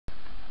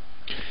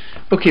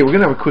Okay, we're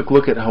going to have a quick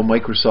look at how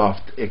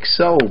Microsoft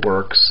Excel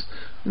works.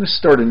 I'm going to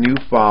start a new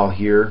file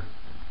here,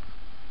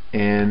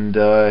 and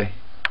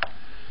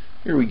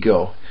here we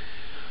go.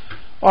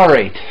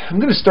 Alright, I'm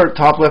going to start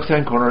top left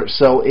hand corner,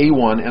 cell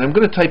A1, and I'm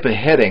going to type a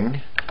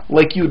heading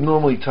like you would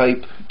normally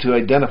type to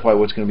identify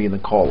what's going to be in the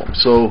column.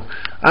 So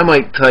I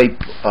might type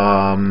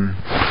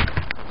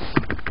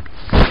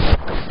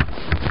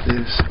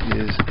this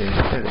is a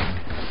heading.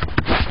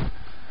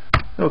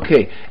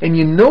 Okay, and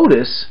you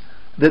notice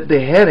that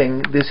the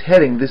heading, this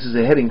is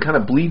a heading, kind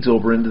of bleeds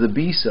over into the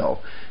B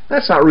cell.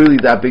 That's not really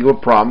that big of a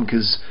problem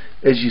because,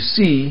 as you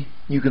see,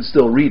 you can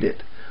still read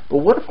it. But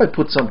what if I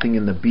put something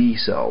in the B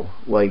cell,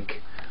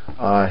 like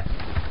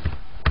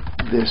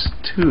this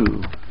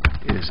too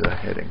is a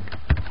heading?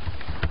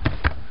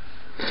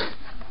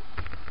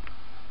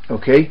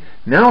 Okay,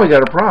 now I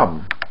got a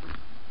problem.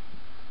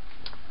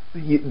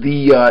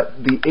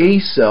 The A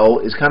cell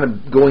is kind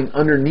of going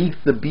underneath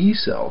the B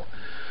cell.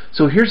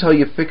 So here's how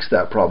you fix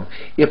that problem.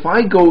 If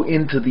I go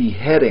into the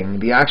heading,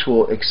 the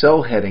actual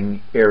Excel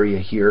heading area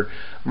here,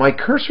 my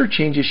cursor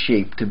changes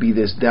shape to be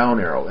this down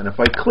arrow, and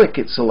if I click,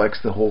 it selects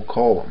the whole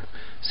column.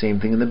 Same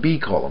thing in the B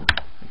column.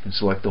 I can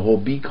select the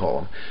whole B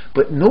column.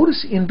 But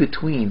notice in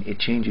between it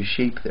changes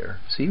shape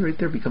there. See, right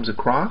there becomes a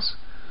cross?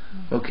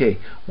 Okay,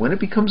 when it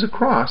becomes a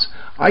cross,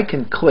 I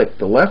can click,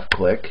 the left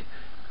click,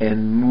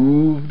 and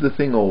move the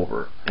thing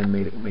over and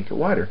make it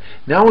wider.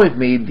 Now I've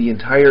made the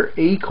entire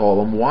A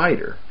column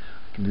wider.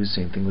 I can do the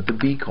same thing with the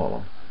B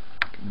column.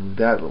 I can move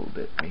that a little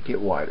bit, make it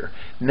wider.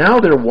 Now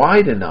they're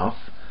wide enough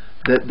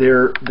that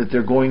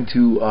they're going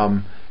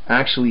to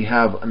actually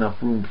have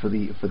enough room for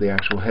the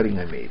actual heading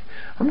I made.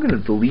 I'm going to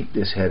delete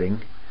this heading,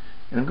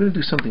 and I'm going to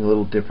do something a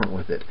little different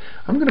with it.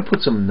 I'm going to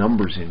put some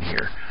numbers in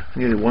here. I'm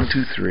going to do 1,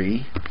 2,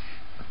 3.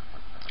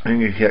 I'm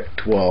going to hit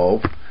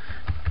 12,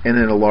 and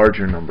then a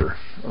larger number.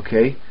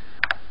 Okay.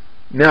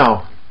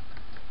 Now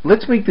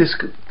let's make this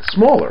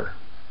smaller.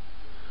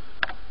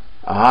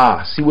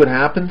 See what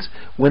happens?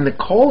 When the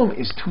column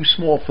is too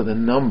small for the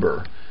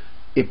number,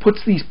 it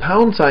puts these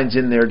pound signs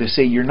in there to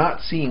say you're not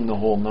seeing the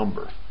whole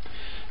number.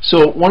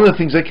 So one of the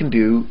things I can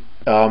do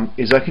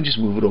is I can just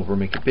move it over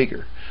and make it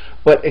bigger.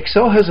 But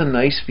Excel has a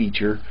nice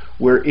feature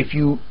where if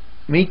you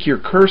make your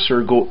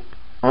cursor go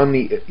on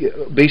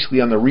basically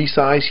on the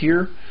resize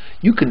here,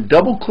 you can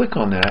double click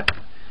on that,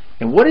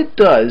 and what it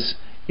does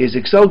is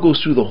Excel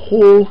goes through the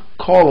whole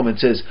column and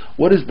says,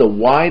 what is the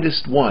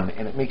widest one?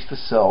 And it makes the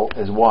cell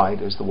as wide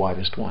as the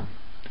widest one.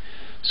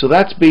 So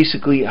that's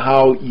basically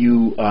how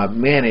you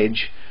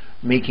manage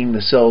making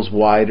the cells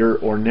wider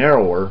or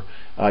narrower.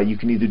 You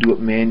can either do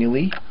it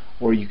manually,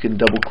 or you can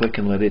double click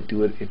and let it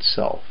do it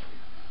itself.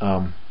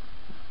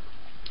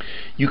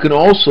 You can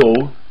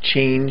also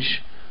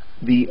change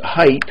the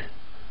height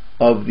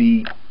of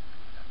the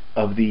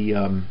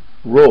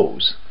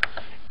rows.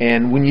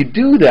 And when you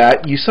do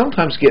that, you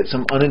sometimes get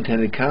some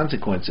unintended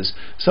consequences.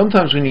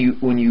 Sometimes when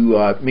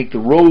you make the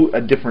row a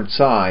different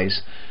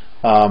size,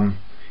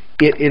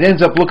 it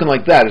ends up looking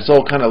like that. It's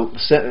all kind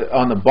of set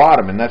on the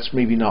bottom, and that's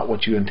maybe not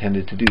what you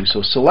intended to do.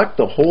 So select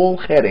the whole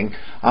heading.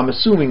 I'm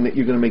assuming that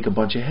you're going to make a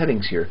bunch of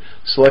headings here.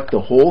 Select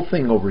the whole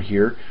thing over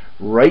here,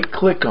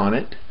 right-click on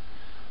it,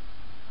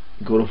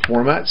 go to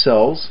Format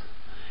Cells,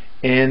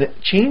 and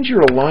change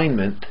your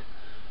alignment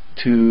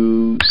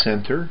to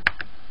center,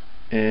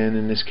 and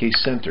in this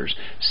case centers.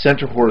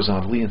 Center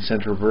horizontally and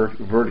center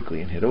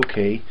vertically, and hit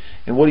OK.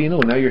 And what do you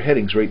know? Now your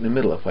heading's right in the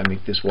middle. If I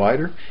make this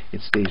wider,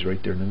 it stays right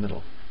there in the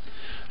middle.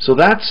 So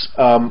that's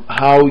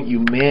how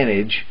you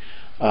manage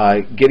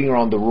getting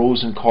around the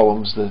rows and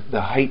columns,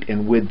 the height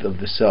and width of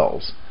the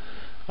cells.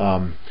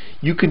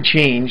 You can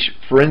change,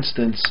 for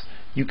instance,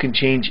 you can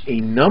change a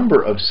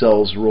number of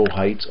cells' row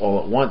heights all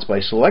at once by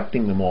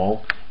selecting them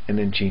all and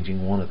then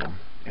changing one of them.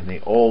 And they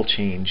all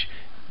change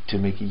to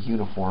make a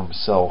uniform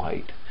cell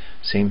height.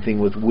 Same thing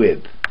with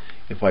width.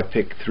 If I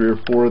pick 3 or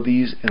 4 of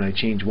these and I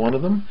change one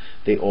of them,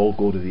 they all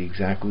go to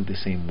exactly the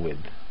same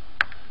width.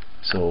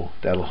 So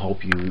that'll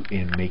help you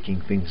in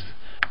making things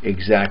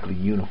exactly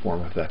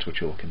uniform if that's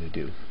what you're looking to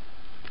do.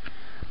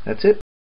 That's it.